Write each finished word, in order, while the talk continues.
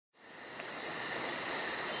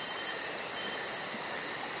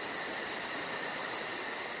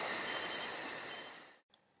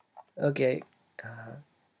Okay,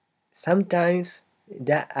 sometimes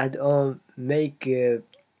the add-on make a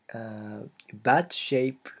bad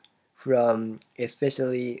shape from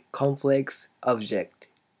especially complex object.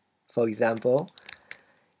 For example,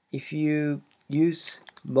 if you use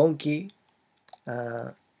monkey,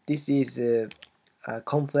 this is a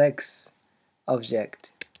complex object,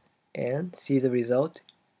 and see the result.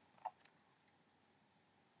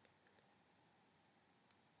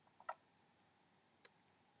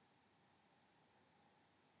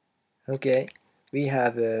 Okay, we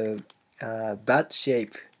have a bad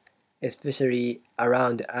shape, especially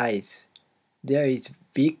around the eyes. There is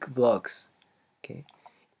big blocks. Okay,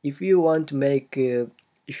 if you want to make,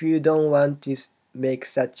 if you don't want to make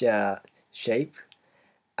such a shape,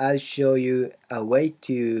 I'll show you a way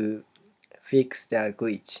to fix the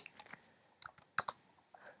glitch.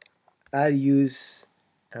 I'll use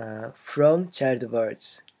from child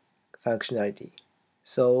words functionality.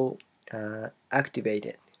 So activate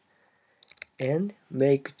it and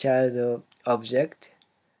make child object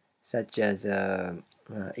such as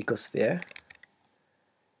ecosphere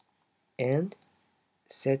and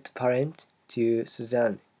set parent to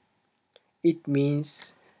Suzanne. It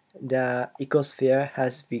means the ecosphere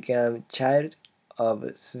has become child of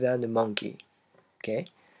Suzanne the monkey. Okay,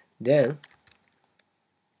 then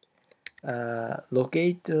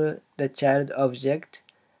locate the child object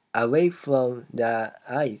away from the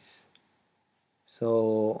eyes.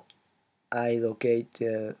 So I locate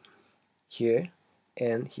here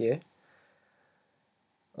and here.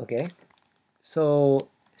 Okay, so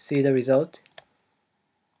see the result.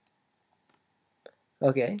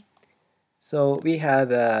 Okay, so we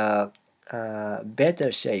have a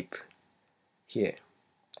better shape here.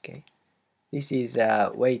 Okay, this is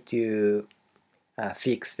a way to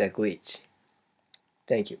fix the glitch.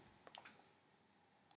 Thank you.